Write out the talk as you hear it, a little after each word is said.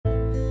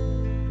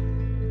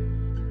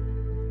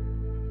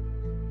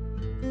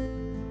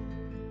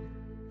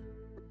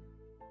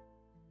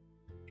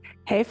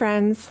Hey,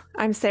 friends.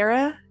 I'm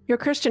Sarah, your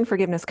Christian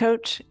forgiveness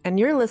coach, and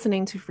you're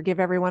listening to Forgive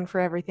Everyone for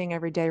Everything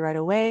Every Day Right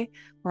Away,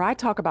 where I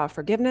talk about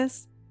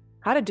forgiveness,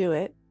 how to do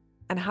it,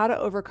 and how to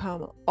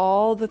overcome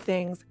all the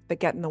things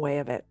that get in the way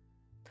of it.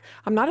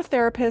 I'm not a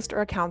therapist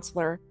or a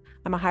counselor.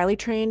 I'm a highly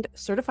trained,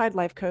 certified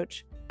life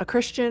coach, a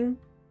Christian,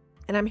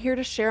 and I'm here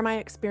to share my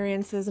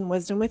experiences and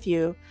wisdom with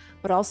you,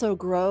 but also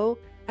grow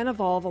and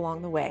evolve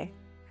along the way.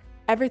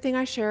 Everything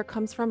I share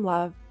comes from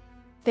love.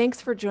 Thanks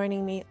for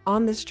joining me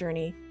on this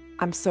journey.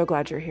 I'm so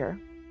glad you're here.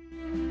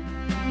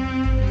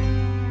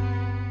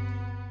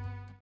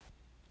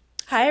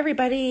 Hi,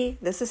 everybody.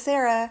 This is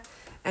Sarah,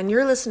 and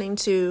you're listening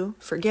to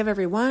Forgive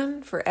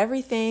Everyone for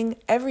Everything,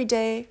 Every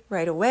Day,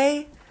 Right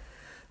Away.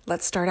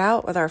 Let's start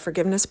out with our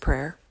forgiveness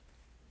prayer.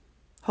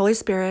 Holy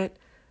Spirit,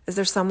 is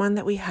there someone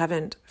that we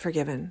haven't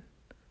forgiven?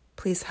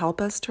 Please help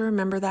us to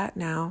remember that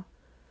now.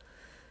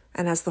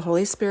 And as the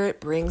Holy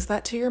Spirit brings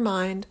that to your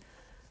mind,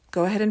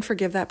 go ahead and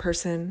forgive that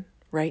person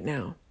right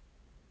now.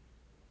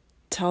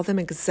 Tell them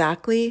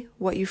exactly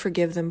what you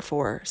forgive them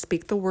for.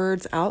 Speak the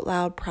words out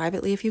loud,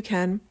 privately if you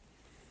can.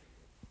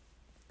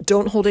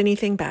 Don't hold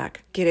anything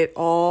back. Get it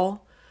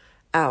all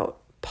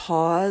out.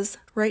 Pause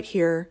right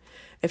here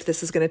if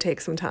this is going to take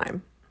some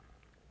time.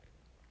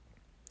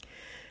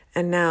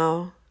 And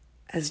now,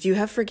 as you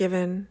have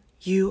forgiven,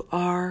 you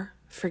are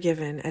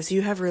forgiven. As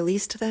you have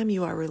released them,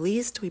 you are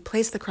released. We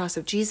place the cross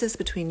of Jesus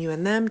between you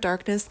and them.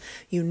 Darkness,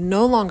 you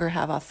no longer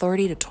have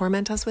authority to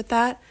torment us with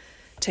that.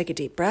 Take a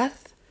deep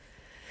breath.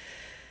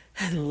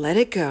 And let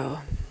it go.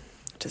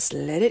 Just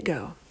let it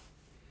go.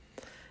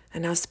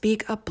 And now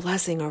speak a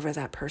blessing over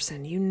that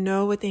person. You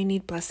know what they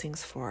need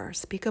blessings for.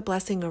 Speak a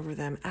blessing over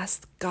them.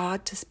 Ask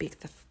God to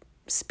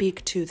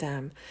speak to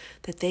them,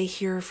 that they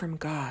hear from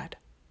God,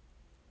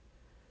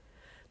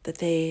 that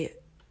they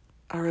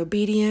are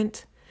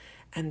obedient,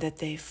 and that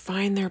they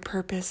find their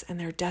purpose and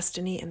their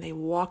destiny and they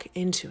walk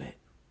into it.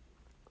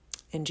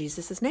 In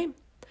Jesus' name,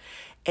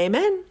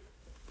 amen.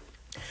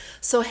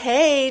 So,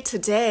 hey,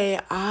 today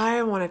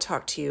I want to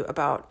talk to you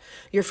about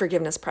your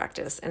forgiveness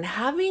practice and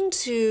having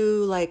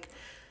to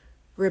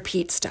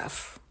repeat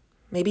stuff.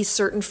 Maybe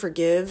certain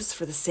forgives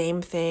for the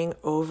same thing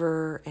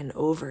over and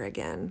over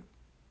again.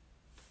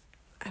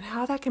 And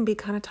how that can be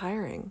kind of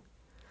tiring.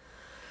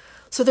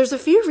 So there's a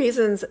few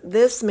reasons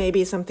this may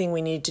be something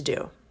we need to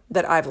do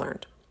that I've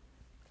learned.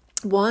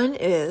 One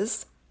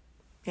is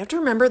you have to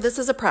remember this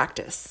is a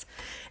practice.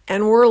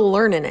 And we're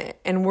learning it,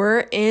 and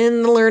we're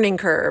in the learning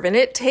curve, and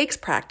it takes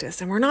practice,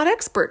 and we're not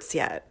experts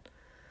yet.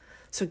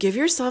 So give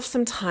yourself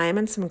some time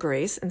and some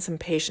grace and some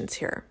patience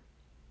here.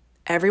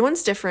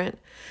 Everyone's different,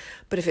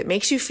 but if it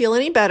makes you feel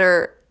any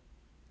better,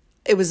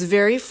 it was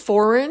very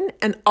foreign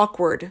and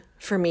awkward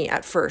for me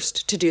at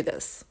first to do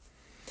this.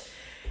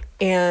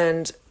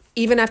 And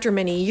even after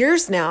many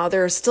years now,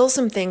 there are still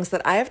some things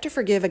that I have to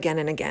forgive again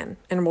and again,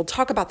 and we'll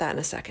talk about that in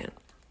a second.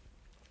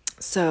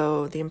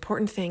 So the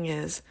important thing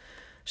is,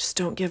 just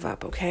don't give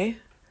up, okay?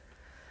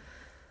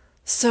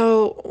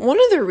 So one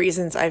of the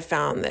reasons I've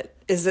found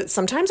that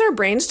sometimes our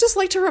brains just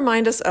like to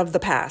remind us of the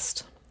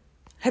past.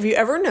 Have you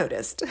ever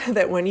noticed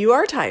that when you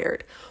are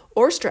tired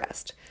or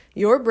stressed,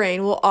 your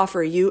brain will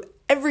offer you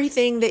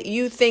everything that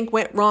you think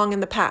went wrong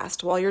in the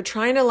past while you're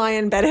trying to lie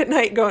in bed at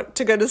night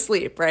to go to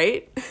sleep,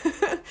 right?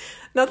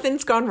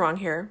 Nothing's gone wrong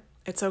here.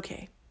 It's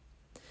okay.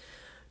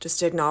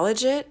 Just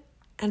acknowledge it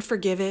and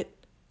forgive it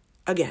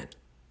again.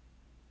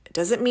 It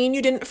doesn't mean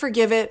you didn't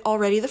forgive it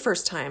already the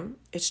first time.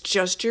 It's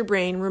just your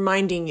brain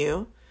reminding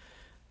you,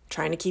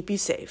 trying to keep you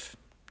safe.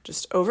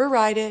 Just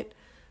override it,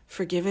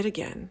 forgive it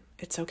again.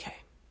 It's okay.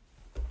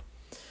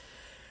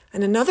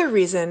 And another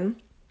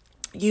reason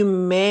you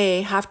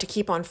may have to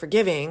keep on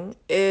forgiving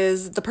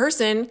is the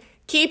person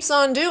keeps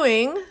on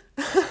doing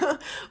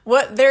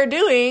what they're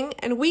doing,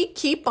 and we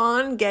keep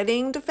on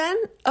getting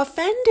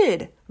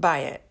offended by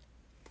it.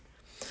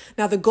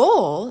 Now, the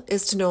goal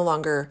is to no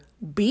longer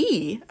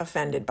be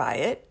offended by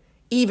it.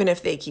 Even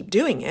if they keep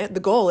doing it, the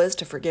goal is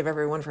to forgive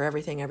everyone for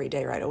everything every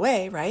day right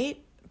away,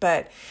 right?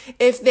 But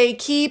if they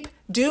keep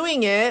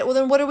doing it, well,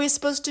 then what are we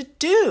supposed to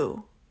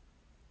do?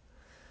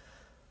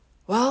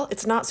 Well,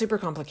 it's not super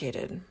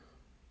complicated.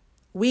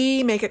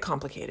 We make it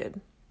complicated.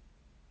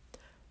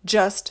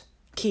 Just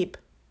keep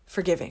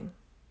forgiving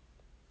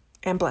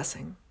and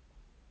blessing.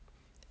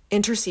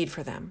 Intercede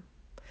for them.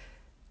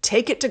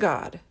 Take it to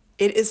God.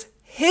 It is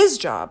His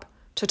job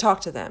to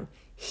talk to them.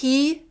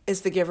 He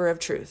is the giver of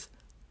truth,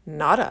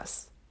 not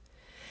us.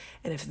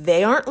 And if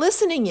they aren't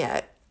listening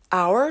yet,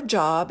 our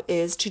job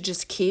is to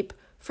just keep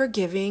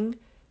forgiving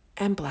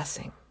and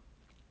blessing.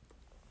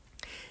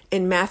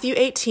 In Matthew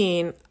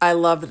 18, I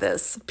love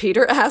this.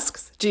 Peter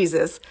asks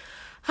Jesus,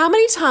 "How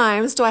many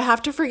times do I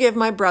have to forgive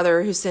my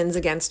brother who sins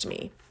against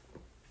me?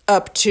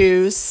 Up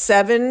to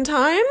 7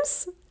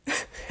 times?"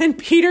 And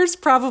Peter's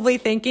probably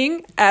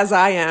thinking, as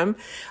I am,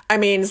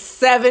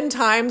 7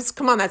 times?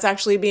 Come on, that's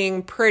actually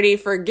being pretty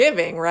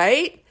forgiving,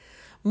 right?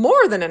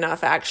 More than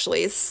enough,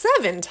 actually.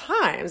 7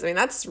 times.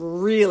 That's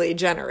really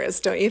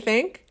generous, don't you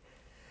think?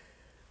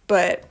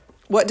 But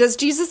what does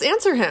Jesus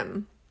answer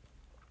him?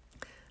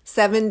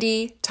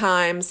 70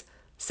 times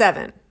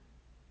 7.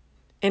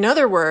 In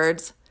other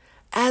words,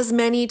 as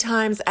many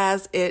times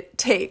as it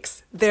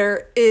takes.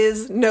 There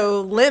is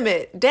no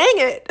limit. Dang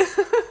it.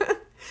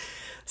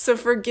 So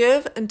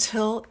forgive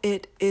until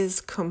it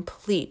is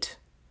complete.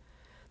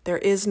 There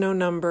is no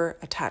number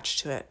attached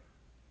to it.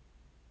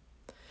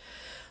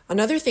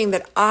 Another thing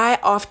that I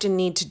often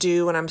need to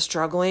do when I'm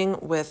struggling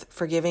with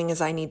forgiving is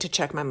I need to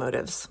check my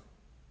motives.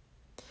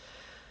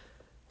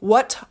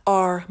 What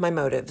are my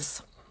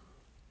motives?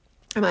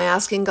 Am I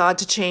asking God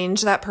to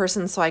change that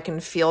person so I can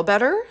feel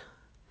better?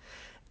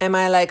 Am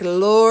I like,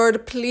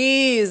 Lord,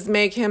 please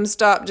make him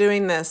stop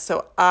doing this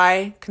so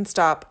I can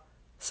stop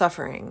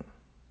suffering?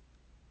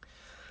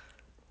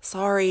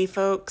 Sorry,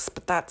 folks,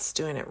 but that's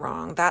doing it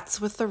wrong. That's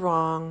with the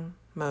wrong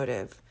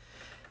motive.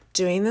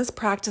 Doing this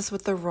practice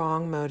with the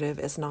wrong motive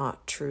is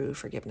not true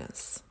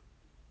forgiveness.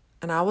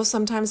 And I will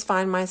sometimes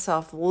find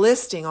myself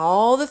listing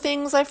all the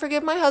things I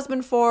forgive my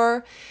husband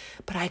for,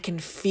 but I can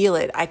feel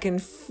it. I can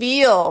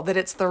feel that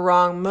it's the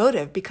wrong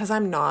motive because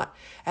I'm not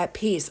at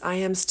peace. I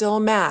am still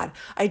mad.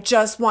 I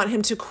just want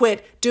him to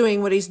quit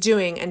doing what he's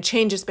doing and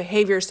change his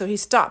behavior so he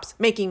stops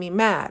making me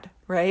mad,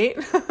 right?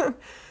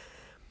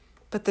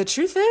 But the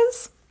truth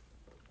is,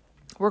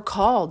 we're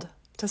called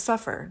to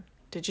suffer.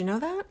 Did you know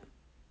that?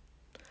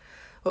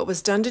 What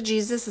was done to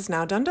Jesus is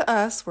now done to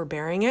us. We're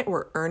bearing it.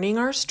 We're earning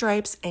our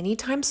stripes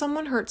anytime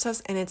someone hurts us,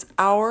 and it's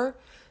our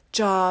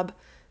job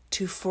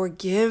to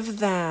forgive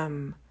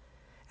them.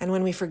 And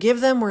when we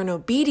forgive them, we're in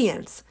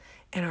obedience,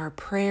 and our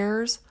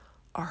prayers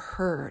are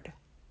heard.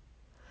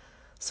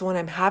 So when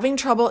I'm having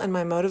trouble and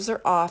my motives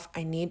are off,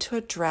 I need to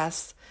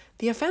address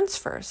the offense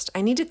first.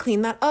 I need to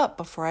clean that up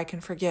before I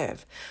can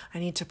forgive. I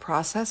need to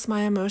process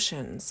my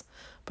emotions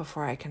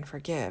before I can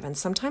forgive. And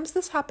sometimes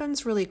this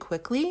happens really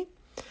quickly,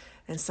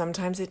 and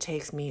sometimes it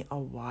takes me a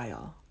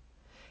while.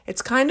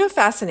 It's kind of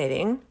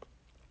fascinating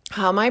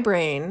how my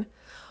brain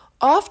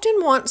often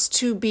wants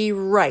to be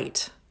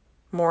right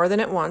more than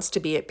it wants to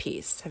be at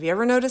peace. Have you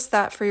ever noticed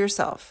that for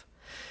yourself?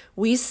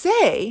 We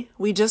say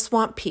we just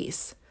want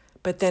peace,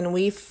 but then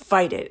we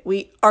fight it.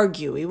 We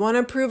argue. We want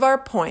to prove our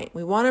point.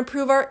 We want to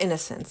prove our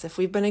innocence if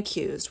we've been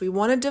accused. We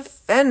want to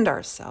defend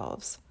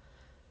ourselves.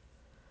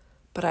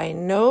 But I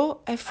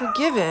know I've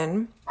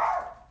forgiven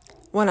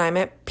when I'm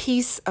at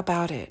peace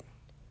about it,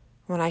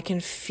 when I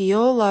can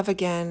feel love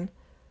again,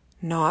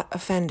 not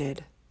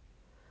offended,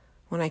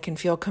 when I can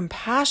feel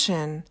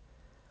compassion,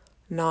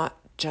 not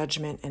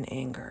judgment and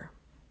anger.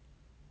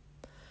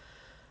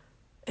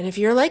 And if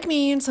you're like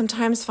me and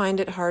sometimes find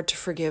it hard to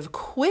forgive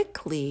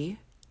quickly,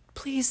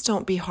 please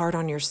don't be hard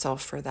on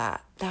yourself for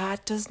that.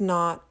 That does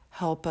not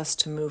help us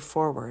to move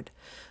forward.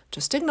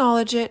 Just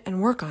acknowledge it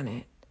and work on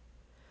it.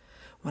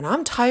 When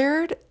I'm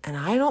tired and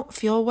I don't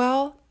feel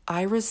well,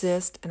 I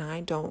resist and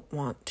I don't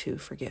want to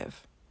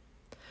forgive.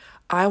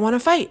 I want to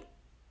fight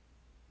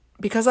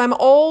because I'm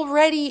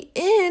already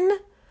in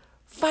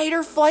fight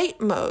or flight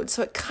mode.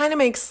 So it kind of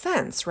makes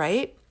sense,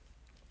 right?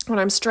 When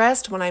I'm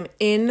stressed, when I'm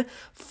in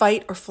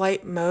fight or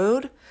flight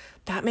mode,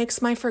 that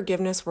makes my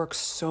forgiveness work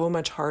so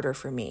much harder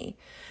for me.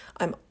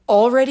 I'm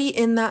already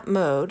in that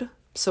mode.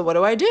 So what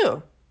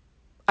do?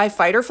 I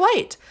fight or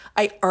flight.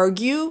 I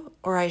argue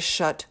or I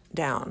shut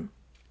down.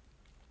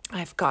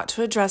 I've got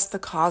to address the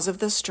cause of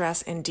the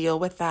stress and deal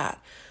with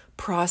that,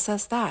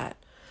 process that,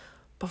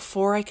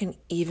 before I can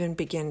even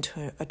begin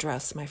to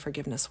address my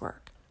forgiveness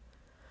work.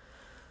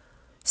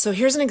 So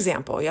here's an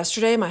example.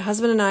 Yesterday, my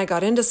husband and I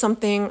got into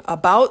something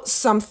about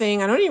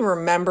something. I don't even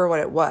remember what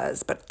it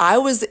was, but I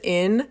was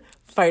in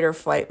fight or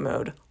flight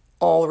mode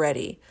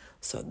already.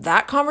 So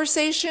that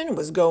conversation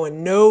was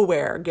going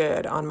nowhere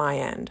good on my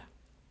end.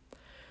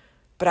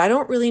 But I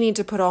don't really need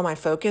to put all my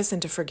focus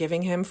into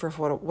forgiving him for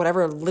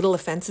whatever little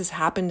offenses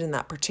happened in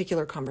that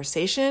particular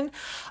conversation.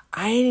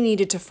 I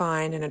needed to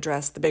find and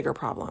address the bigger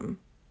problem.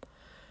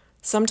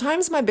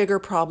 Sometimes my bigger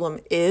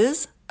problem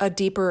is a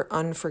deeper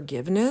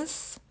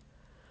unforgiveness.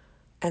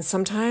 And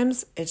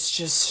sometimes it's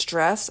just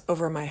stress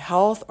over my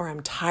health or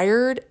I'm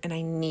tired and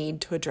I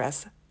need to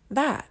address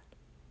that.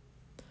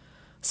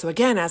 So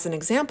again, as an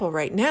example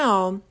right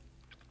now,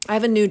 I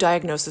have a new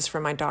diagnosis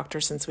from my doctor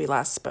since we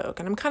last spoke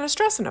and I'm kind of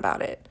stressing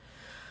about it.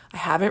 I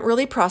haven't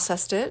really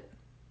processed it,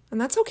 and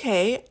that's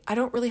okay. I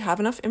don't really have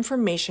enough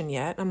information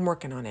yet. I'm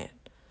working on it.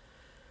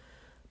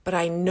 But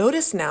I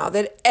notice now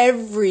that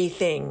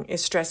everything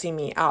is stressing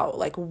me out,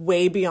 like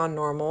way beyond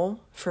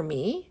normal for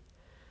me.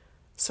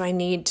 So I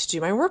need to do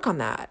my work on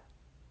that.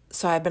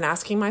 So I've been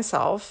asking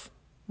myself,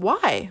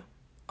 why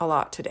a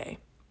lot today?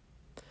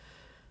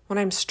 When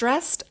I'm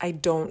stressed, I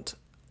don't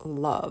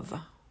love.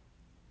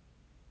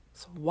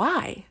 So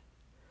why?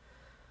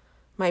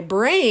 My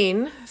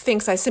brain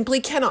thinks I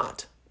simply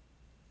cannot.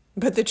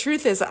 But the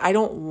truth is I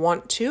don't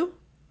want to.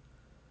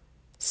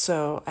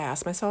 So I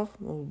ask myself,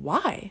 well,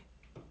 why?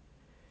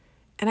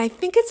 And I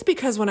think it's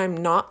because when I'm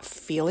not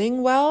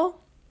feeling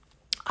well,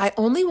 I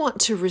only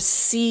want to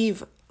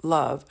receive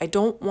love. I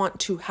don't want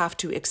to have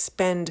to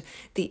expend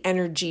the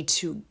energy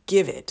to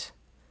give it.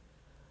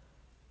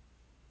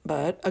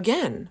 But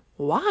again,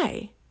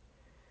 why?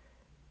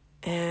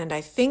 And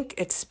I think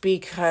it's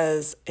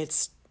because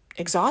it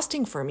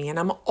exhausting for me, and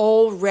I'm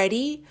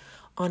already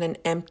on an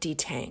empty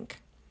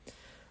tank.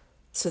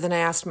 So then I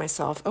asked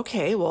myself,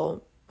 okay,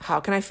 well, how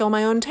can I fill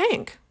my own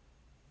tank?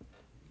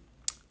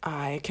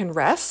 I can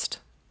rest.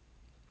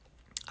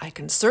 I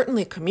can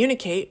certainly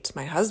communicate to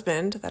my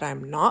husband that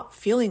I'm not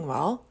feeling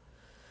well.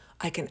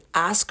 I can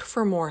ask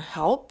for more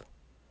help.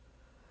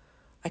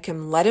 I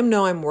can let him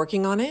know I'm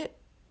working on it.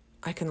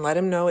 I can let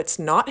him know it's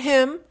not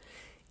him,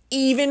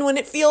 even when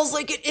it feels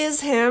like it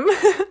is him.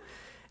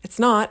 It's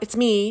not, it's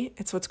me.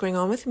 It's what's going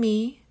on with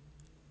me.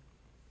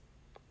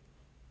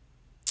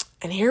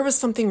 And here was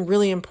something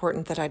really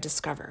important that I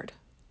discovered.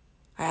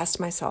 I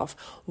asked myself,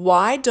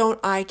 why don't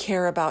I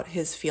care about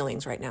his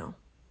feelings right now?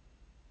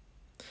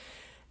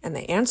 And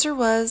the answer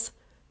was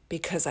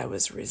because I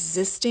was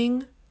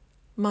resisting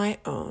my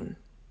own.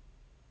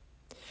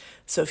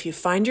 So if you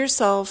find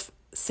yourself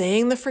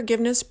saying the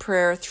forgiveness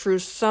prayer through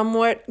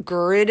somewhat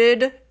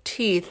gritted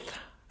teeth,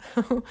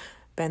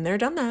 been there,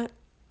 done that,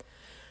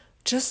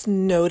 just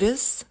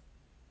notice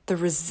the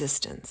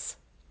resistance.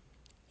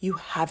 You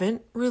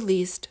haven't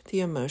released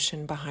the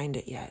emotion behind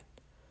it yet.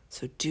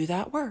 So do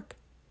that work.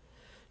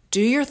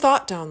 Do your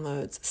thought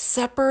downloads.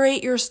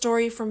 Separate your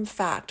story from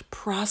fact.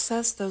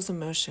 Process those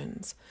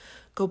emotions.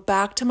 Go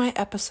back to my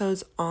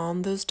episodes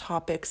on those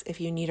topics if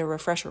you need a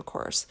refresher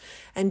course.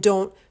 And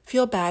don't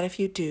feel bad if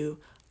you do.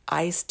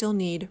 I still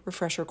need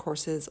refresher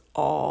courses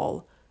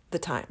all the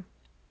time.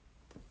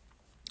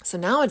 So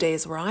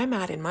nowadays, where I'm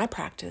at in my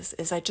practice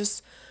is I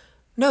just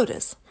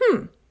notice,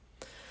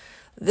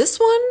 this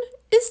one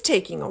is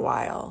taking a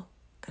while.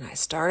 And I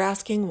start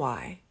asking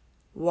why.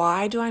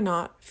 Why do I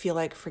not feel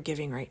like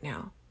forgiving right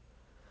now?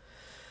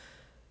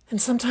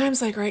 And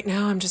sometimes, like right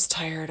now, I'm just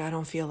tired. I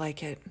don't feel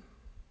like it.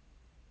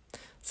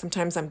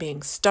 Sometimes I'm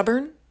being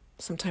stubborn.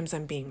 Sometimes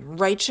I'm being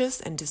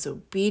righteous and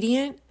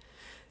disobedient.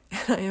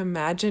 And I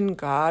imagine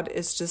God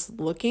is just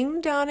looking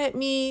down at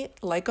me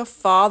like a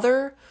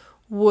father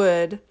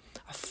would.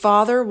 A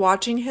father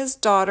watching his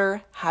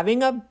daughter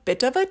having a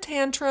bit of a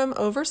tantrum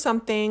over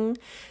something.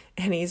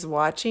 And he's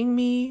watching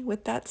me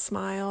with that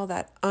smile,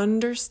 that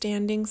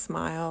understanding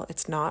smile.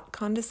 It's not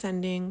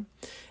condescending.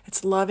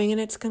 It's loving and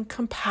it's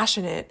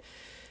compassionate.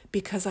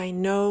 Because I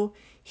know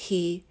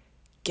he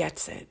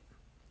gets it.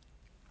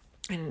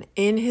 And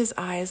in his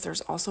eyes,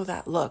 there's also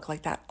that look,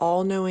 like that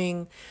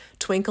all-knowing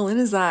twinkle in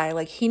his eye,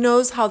 like he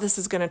knows how this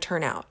is going to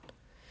turn out.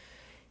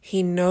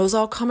 He knows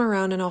I'll come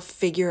around and I'll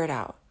figure it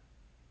out.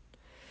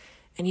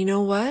 And you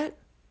know what?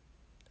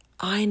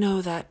 I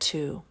know that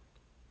too.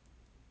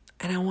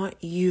 And I want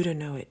you to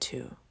know it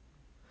too.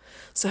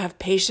 So have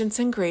patience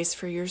and grace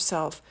for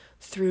yourself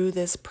through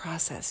this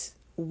process.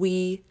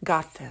 We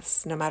got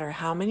this, no matter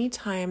how many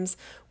times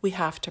we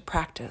have to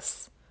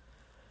practice.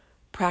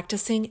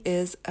 Practicing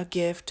is a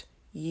gift.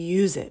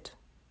 Use it.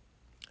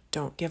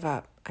 Don't give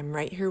up. I'm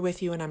right here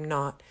with you and I'm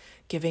not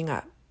giving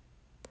up.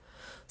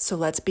 So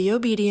let's be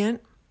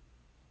obedient.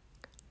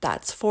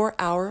 That's for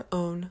our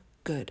own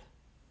good.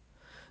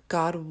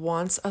 God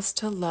wants us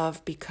to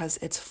love because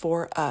it's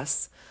for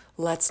us.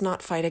 Let's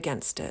not fight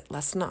against it.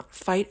 Let's not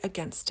fight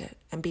against it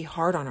and be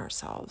hard on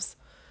ourselves.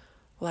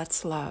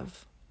 Let's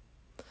love.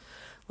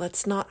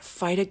 Let's not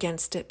fight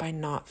against it by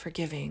not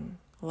forgiving.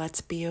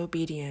 Let's be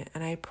obedient.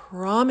 And I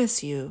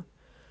promise you,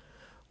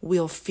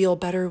 we'll feel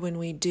better when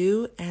we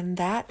do. And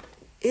that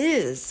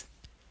is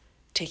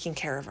taking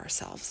care of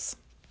ourselves.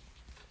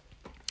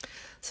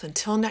 So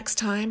until next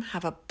time,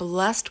 have a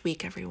blessed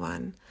week,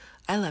 everyone.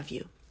 I love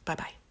you.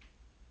 Bye-bye.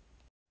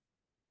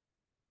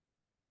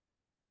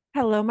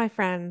 Hello, my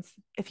friends.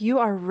 If you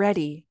are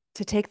ready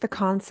to take the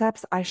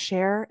concepts I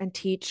share and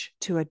teach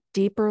to a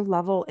deeper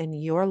level in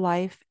your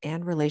life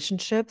and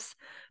relationships,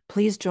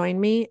 please join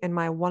me in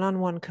my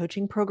one-on-one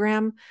coaching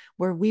program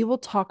where we will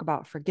talk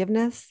about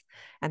forgiveness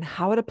and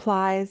how it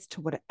applies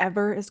to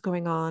whatever is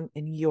going on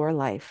in your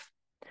life.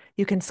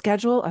 You can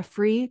schedule a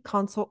free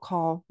consult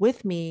call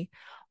with me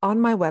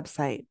on my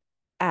website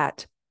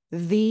at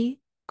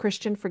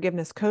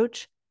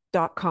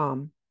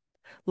thechristianforgivenesscoach.com.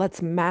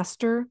 Let's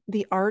master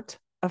the art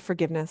of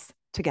forgiveness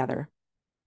together.